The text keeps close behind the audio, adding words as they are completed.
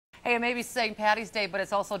Hey, it may be St. Patty's Day, but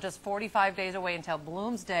it's also just 45 days away until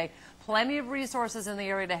Bloomsday. Plenty of resources in the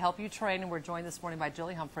area to help you train, and we're joined this morning by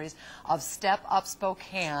Julie Humphreys of Step Up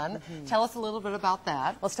Spokane. Tell us a little bit about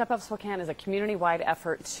that. Well, Step Up Spokane is a community-wide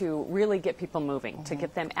effort to really get people moving, to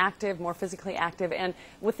get them active, more physically active, and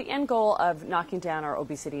with the end goal of knocking down our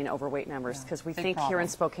obesity and overweight numbers, because we think here in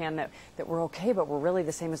Spokane that we're okay, but we're really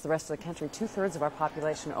the same as the rest of the country. 2/3 of our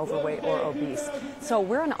population overweight or obese. So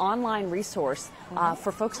we're an online resource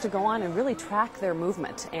for folks to go on and really track their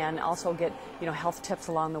movement and also get, you know, health tips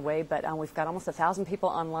along the way. But we've got almost 1,000 people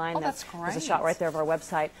online. Oh, that's great. There's a shot right there of our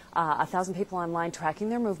website. 1,000 people online tracking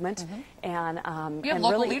their movement, and you have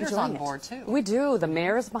local leaders on board too. We do. The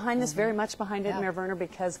mayor is behind this, very much behind it, Mayor Werner,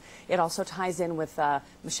 because it also ties in with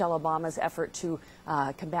Michelle Obama's effort to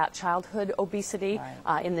combat childhood obesity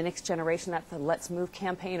in the next generation. That's the Let's Move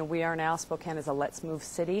campaign, and we are now, Spokane is a Let's Move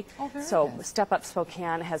city. So Step Up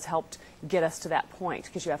Spokane has helped get us to that point,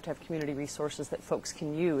 because you have to have community resources that folks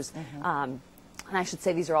can use. And I should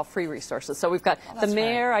say these are all free resources. So we've got the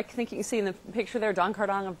mayor, I think you can see in the picture there, Don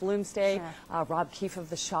Cardong of Bloomsday, Rob Keefe of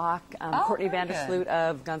the Shock, Courtney Vandersloot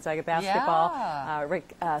of Gonzaga Basketball,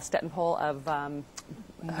 Rick Stettenpole of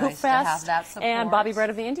Hoopfest, and Bobby Brett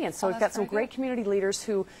of the Indians. So we've got some great community leaders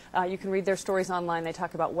who you can read their stories online. They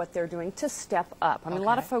talk about what they're doing to step up. I mean, a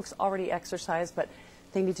lot of folks already exercise, but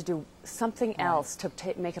they need to do something else to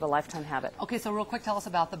make it a lifetime habit. Okay, so real quick, tell us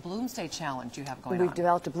about the Bloomsday Challenge you have going on. We've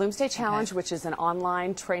developed a Bloomsday Challenge, which is an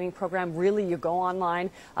online training program. Really, you go online,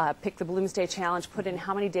 pick the Bloomsday Challenge, put in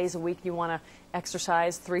how many days a week you want to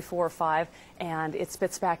exercise, 3, 4, or 5, and it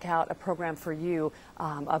spits back out a program for you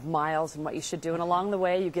of miles and what you should do. And along the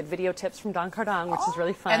way, you get video tips from Don Cardong, which is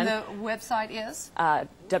really fun. And the website is?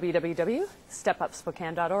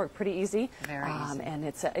 www.stepupspokane.org. Pretty easy. Very easy. And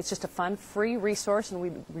it's just a fun, free resource, and we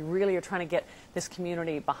really are trying to get this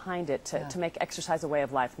community behind it to make exercise a way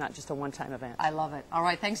of life, not just a one-time event. I love it. All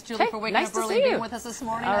right, thanks, Julie, for waking up early and being with us this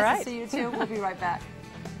morning. Nice to see you, too. We'll be right back.